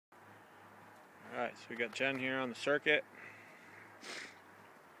Alright, so we got Jen here on the circuit.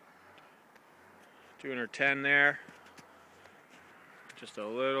 Doing her 10 there. Just a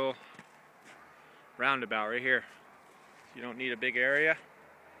little roundabout right here. You don't need a big area.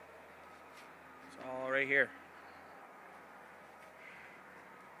 It's all right here.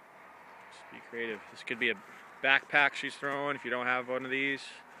 Just be creative. This could be a backpack she's throwing if you don't have one of these.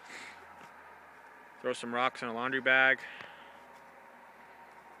 Throw some rocks in a laundry bag.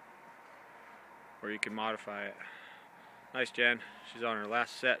 Or you can modify it. Nice, Jen. She's on her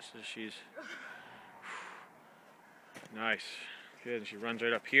last set, so she's nice. Good. And she runs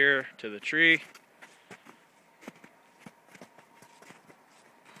right up here to the tree.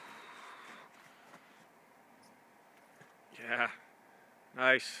 Yeah.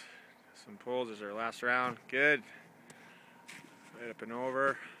 Nice. Some pulls as her last round. Good. Right up and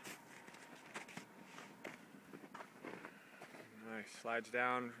over. Nice. Slides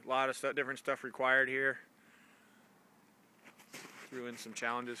down. A lot of stuff, different stuff required here. Threw in some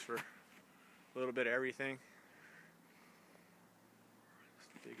challenges for a little bit of everything.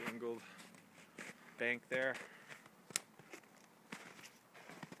 Big angled bank there.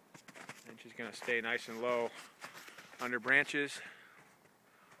 And she's going to stay nice and low under branches.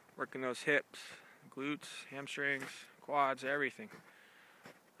 Working those hips, glutes, hamstrings, quads, everything.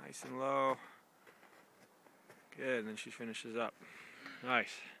 Nice and low. Good, and then she finishes up.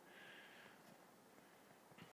 Nice.